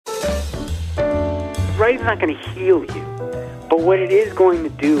writing's not going to heal you. But what it is going to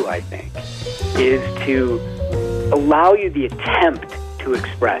do, I think, is to allow you the attempt to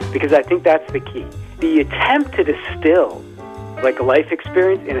express, because I think that's the key. The attempt to distill, like a life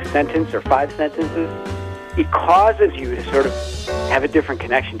experience in a sentence or 5 sentences, it causes you to sort of have a different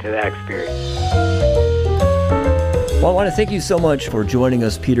connection to that experience. Well, I want to thank you so much for joining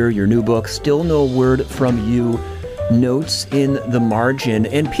us, Peter. Your new book, Still No Word From You, Notes in the Margin.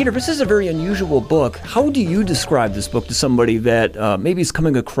 And Peter, this is a very unusual book. How do you describe this book to somebody that maybe is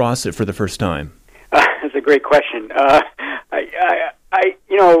coming across it for the first time? That's a great question.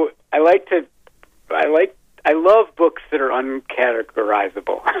 I love books that are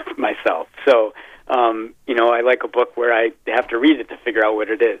uncategorizable myself. So, I like a book where I have to read it to figure out what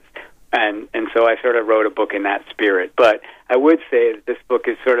it is. And so I sort of wrote a book in that spirit. But I would say that this book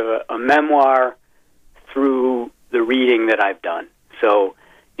is sort of a memoir through the reading that I've done. So,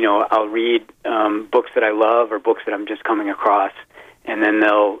 I'll read books that I love or books that I'm just coming across, and then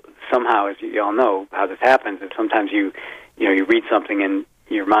they'll somehow, as you all know how this happens, is sometimes you read something and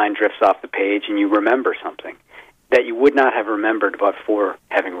your mind drifts off the page and you remember something that you would not have remembered before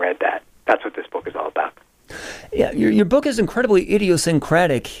having read that. That's what this book is all about. Yeah, your book is incredibly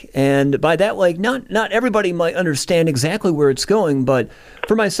idiosyncratic, and by that, not everybody might understand exactly where it's going, but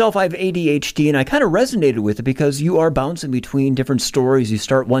for myself, I have ADHD, and I kind of resonated with it because you are bouncing between different stories. You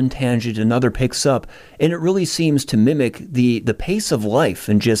start one tangent, another picks up, and it really seems to mimic the pace of life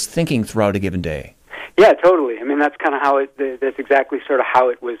and just thinking throughout a given day. Yeah, totally. I mean, that's kind of how that's exactly sort of how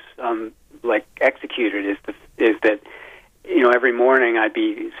it was, executed, is that, every morning I'd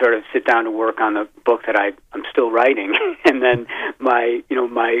be sort of sit down to work on the book that I'm still writing, and then my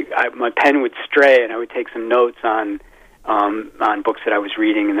pen would stray, and I would take some notes on books that I was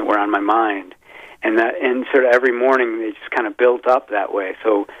reading and that were on my mind, and sort of every morning they just kind of built up that way.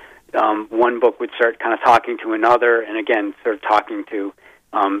 So one book would start kind of talking to another, and again sort of talking to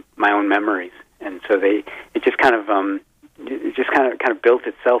my own memories, and so it just kind of built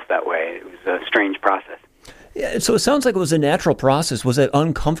itself that way. It was a strange process. Yeah, so it sounds like it was a natural process. Was it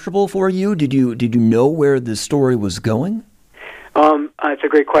uncomfortable for you? Did you know where the story was going? It's a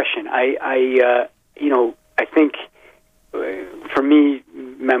great question. I think for me,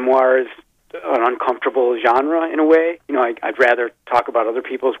 memoir is an uncomfortable genre in a way. I'd rather talk about other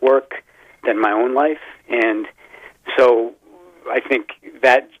people's work than my own life, and so I think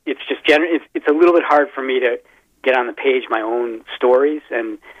that it's just it's a little bit hard for me to get on the page my own stories.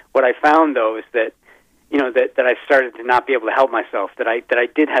 And what I found though is that that I started to not be able to help myself, that I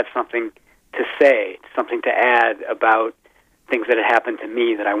did have something to say, something to add about things that had happened to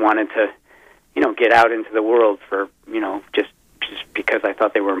me that I wanted to, get out into the world for, just because I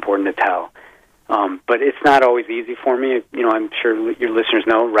thought they were important to tell. But it's not always easy for me. I'm sure your listeners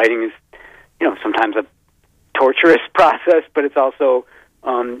know writing is, sometimes a torturous process, but it's also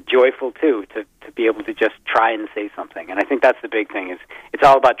joyful too, to be able to just try and say something. And I think that's the big thing, is it's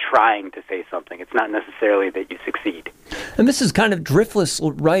all about trying to say something. It's not necessarily that you succeed. And this is kind of driftless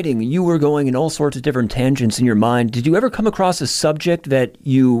writing. You were going in all sorts of different tangents in your mind. Did you ever come across a subject that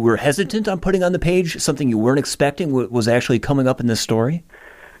you were hesitant on putting on the page, something you weren't expecting was actually coming up in this story?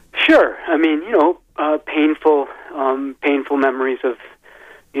 Sure. I mean, painful memories of,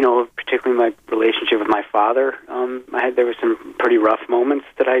 particularly my relationship with my father. There were some pretty rough moments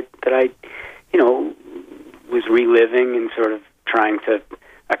that I was reliving and sort of trying to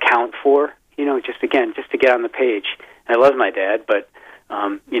account for, just to get on the page. I love my dad, but,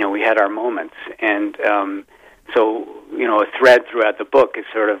 we had our moments. And so, a thread throughout the book is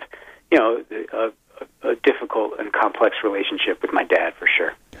sort of, a difficult and complex relationship with my dad, for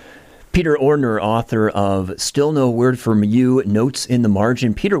sure. Peter Orner, author of Still No Word From You, Notes in the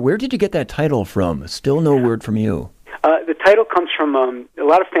Margin. Peter, where did you get that title from, Still No Word From You? The title comes from a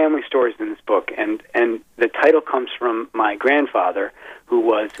lot of family stories in this book, and the title comes from my grandfather, who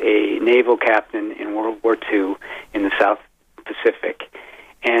was a naval captain in World War II in the South Pacific.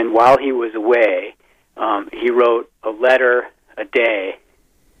 And while he was away, he wrote a letter a day,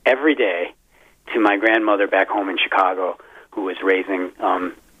 every day, to my grandmother back home in Chicago, who was raising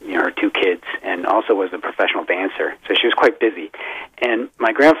her 2 kids, and also was a professional dancer. So she was quite busy. And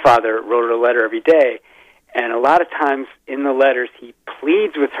my grandfather wrote her a letter every day, and a lot of times in the letters he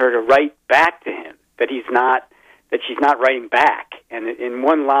pleads with her to write back to him, that she's not writing back. And in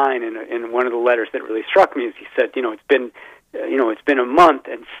one line in one of the letters that really struck me is he said, it's been a month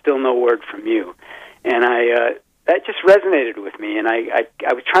and still no word from you. And that just resonated with me, and I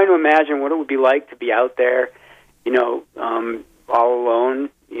was trying to imagine what it would be like to be out there, all alone,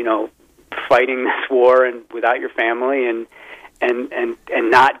 fighting this war and without your family and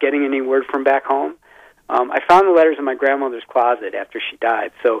not getting any word from back home. I found the letters in my grandmother's closet after she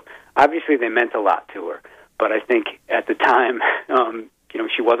died, so obviously they meant a lot to her. But I think at the time,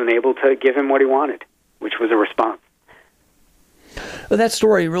 she wasn't able to give him what he wanted, which was a response. Well, that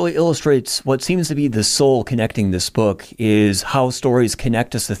story really illustrates what seems to be the soul connecting this book, is how stories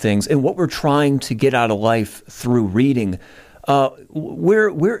connect us to things and what we're trying to get out of life through reading.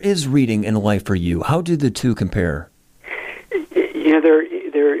 Where is reading in life for you? How do the two compare?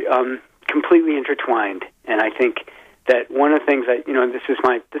 They're completely intertwined, and I think that one of the things this is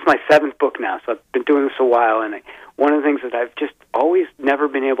my seventh book now, so I've been doing this a while, and one of the things that I've just always never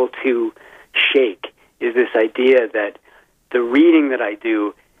been able to shake is this idea that the reading that I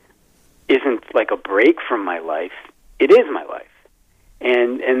do isn't like a break from my life; it is my life,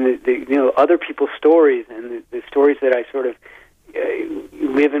 and the other people's stories and the stories that I sort of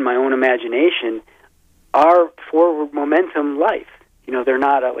live in my own imagination are forward momentum life. They're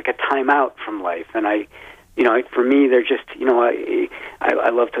not like a timeout from life, and for me, they're just, I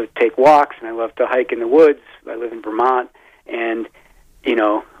love to take walks and I love to hike in the woods. I live in Vermont, and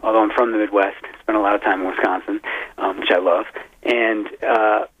although I'm from the Midwest, spent a lot of time in Wisconsin, which I love. And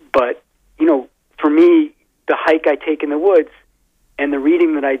but for me, the hike I take in the woods and the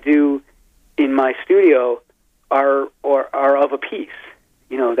reading that I do in my studio are of a piece.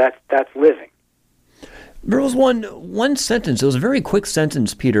 That's living. There was one sentence. It was a very quick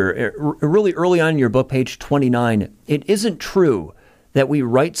sentence, Peter. Really early on in your book, page 29. It isn't true that we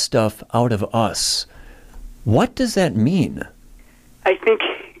write stuff out of us. What does that mean? I think,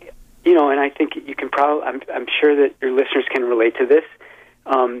 and I think you can probably. I'm sure that your listeners can relate to this.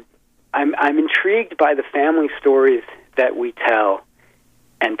 I'm intrigued by the family stories that we tell,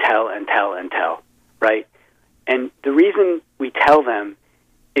 and tell and tell and tell, right? And the reason we tell them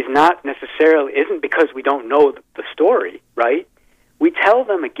isn't because we don't know the story, right? We tell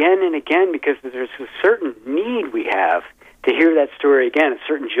them again and again because there's a certain need we have to hear that story again, a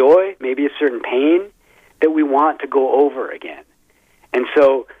certain joy, maybe a certain pain that we want to go over again. And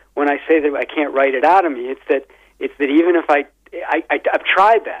so when I say that I can't write it out of me, it's that even if I've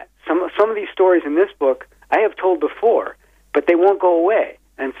tried that. Some of these stories in this book I have told before, but they won't go away.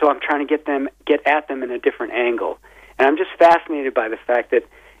 And so I'm trying to get at them in a different angle. And I'm just fascinated by the fact that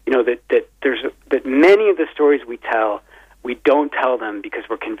that many of the stories we tell, we don't tell them because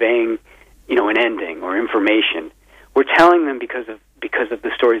we're conveying, an ending or information. We're telling them because of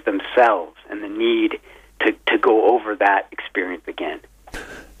the stories themselves and the need to go over that experience again.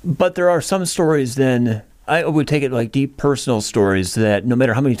 But there are some stories then, I would take it like deep personal stories that no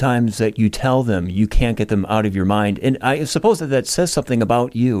matter how many times that you tell them, you can't get them out of your mind. And I suppose that says something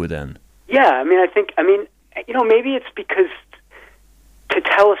about you then. Yeah, maybe it's because to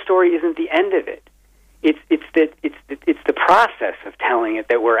tell a story isn't the end of it. It's the process of telling it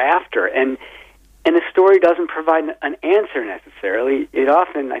that we're after, and a story doesn't provide an answer necessarily. It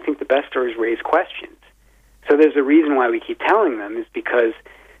often, I think, the best stories raise questions. So there's a reason why we keep telling them is because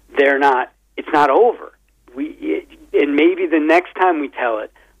it's not over. And maybe the next time we tell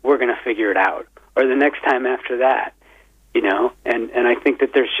it, we're going to figure it out, or the next time after that, And I think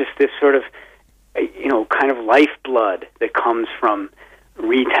that there's just this sort of, kind of lifeblood that comes from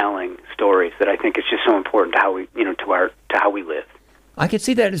retelling stories that I think is just so important to how we, to how we live. I could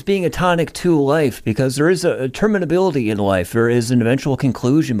see that as being a tonic to life because there is a terminability in life. There is an eventual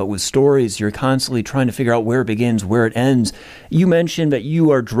conclusion, but with stories, you're constantly trying to figure out where it begins, where it ends. You mentioned that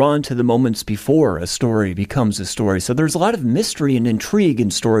you are drawn to the moments before a story becomes a story. So there's a lot of mystery and intrigue in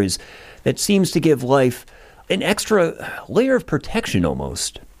stories that seems to give life an extra layer of protection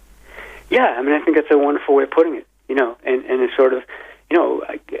almost. Yeah, I think that's a wonderful way of putting it, and it's sort of,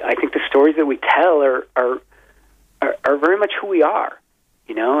 I think the stories that we tell are very much who we are,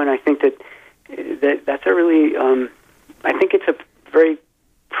 and I think that's a really, I think it's a very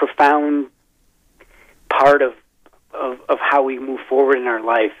profound part of how we move forward in our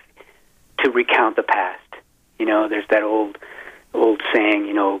life to recount the past. There's that old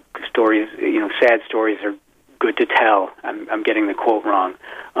saying, stories, sad stories are good to tell. I'm getting the quote wrong,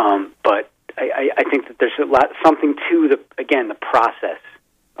 but I think that there's something to the process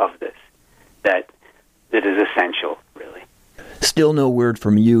of this that is essential, really. Still no word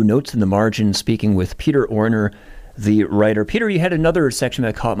from you. Notes in the margin, speaking with Peter Orner, the writer. Peter, you had another section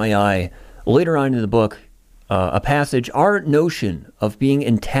that caught my eye. Later on in the book, a passage, our notion of being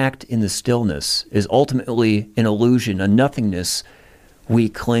intact in the stillness is ultimately an illusion, a nothingness we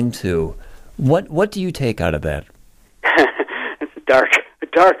cling to. What do you take out of that? It's a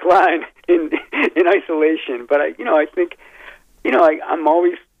dark line in isolation, but I think I'm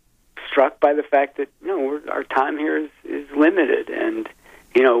always struck by the fact that our time here is limited, and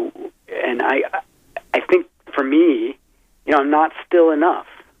and I think for me, I'm not still enough.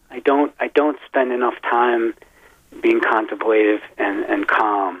 I don't spend enough time being contemplative and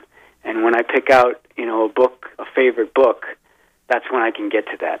calm. And when I pick out, a favorite book, that's when I can get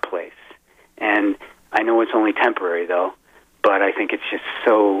to that place. And I know it's only temporary, though, but I think it's just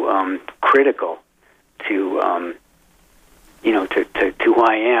so critical to who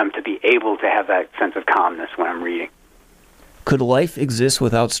I am, to be able to have that sense of calmness when I'm reading. Could life exist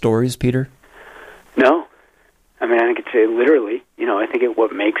without stories, Peter? No. I mean, I could say literally, I think it's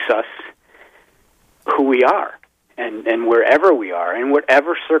what makes us who we are, and wherever we are, in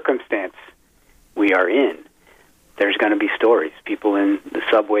whatever circumstance we are in, there's going to be stories. People in the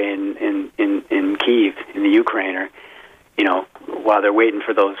subway in Kyiv, in the Ukraine, are, while they're waiting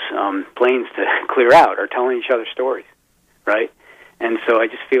for those planes to clear out, are telling each other stories, right? And so I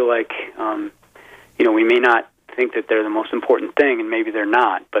just feel like, we may not think that they're the most important thing, and maybe they're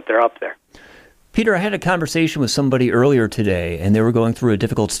not, but they're up there. Peter, I had a conversation with somebody earlier today, and they were going through a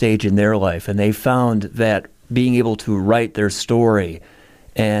difficult stage in their life, and they found that being able to write their story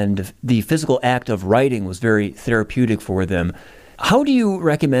and the physical act of writing was very therapeutic for them. How do you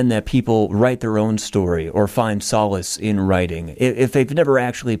recommend that people write their own story or find solace in writing if they've never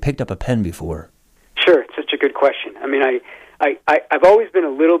actually picked up a pen before? Sure, it's such a good question. I mean, I've always been a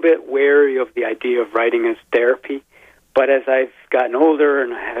little bit wary of the idea of writing as therapy, but as I've gotten older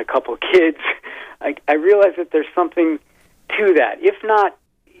and I had a couple of kids, I realize that there's something to that. If not,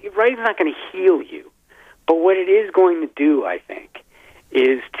 writing's not going to heal you. But what it is going to do, I think,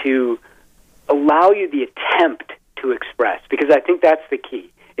 is to allow you the attempt to express. Because I think that's the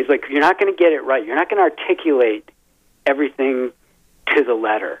key. It's like you're not going to get it right. You're not going to articulate everything to the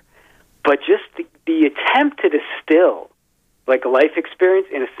letter. But just the attempt to distill, like a life experience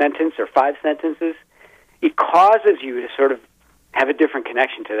in a sentence or 5 sentences, it causes you to sort of have a different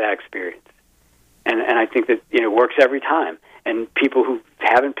connection to that experience. And I think that it works every time. And people who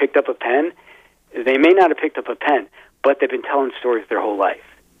haven't picked up a pen, they may not have picked up a pen, but they've been telling stories their whole life.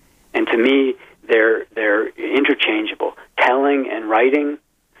 And to me, they're interchangeable. Telling and writing,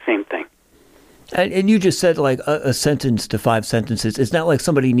 same thing. And you just said like a sentence to 5 sentences. It's not like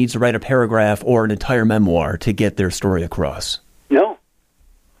somebody needs to write a paragraph or an entire memoir to get their story across. No,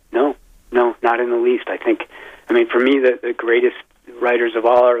 not in the least. I mean, for me, the greatest writers of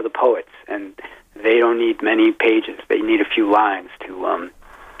all are the poets, and they don't need many pages. They need a few lines to,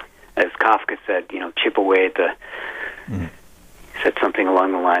 as Kafka said, chip away at the... He said something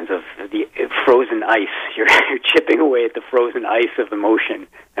along the lines of the frozen ice. You're chipping away at the frozen ice of emotion,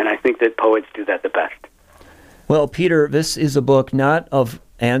 and I think that poets do that the best. Well, Peter, this is a book not of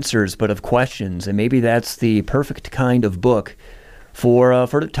answers, but of questions, and maybe that's the perfect kind of book for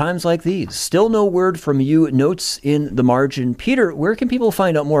times like these. Still no word from you, notes in the margin. Peter, where can people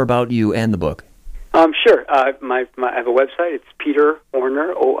find out more about you and the book? Sure. I have a website. It's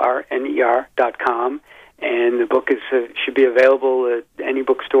Orner, ORNER.com, and the book should be available at any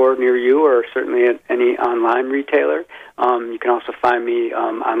bookstore near you, or certainly at any online retailer. You can also find me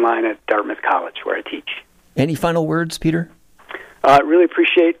online at Dartmouth College, where I teach. Any final words, Peter? I really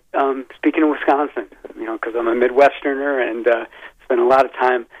appreciate speaking in Wisconsin, because I'm a Midwesterner and spent a lot of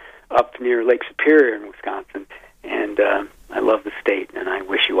time up near Lake Superior in Wisconsin, and I love the state, and I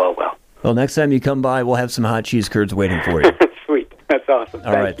wish you all well. Well, next time you come by, we'll have some hot cheese curds waiting for you. Sweet. That's awesome.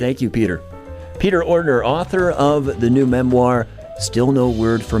 All right. Thank you, Peter. Peter Orner, author of the new memoir, Still No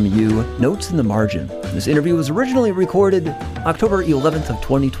Word From You, Notes in the Margin. This interview was originally recorded October 11th of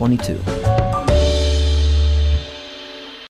 2022.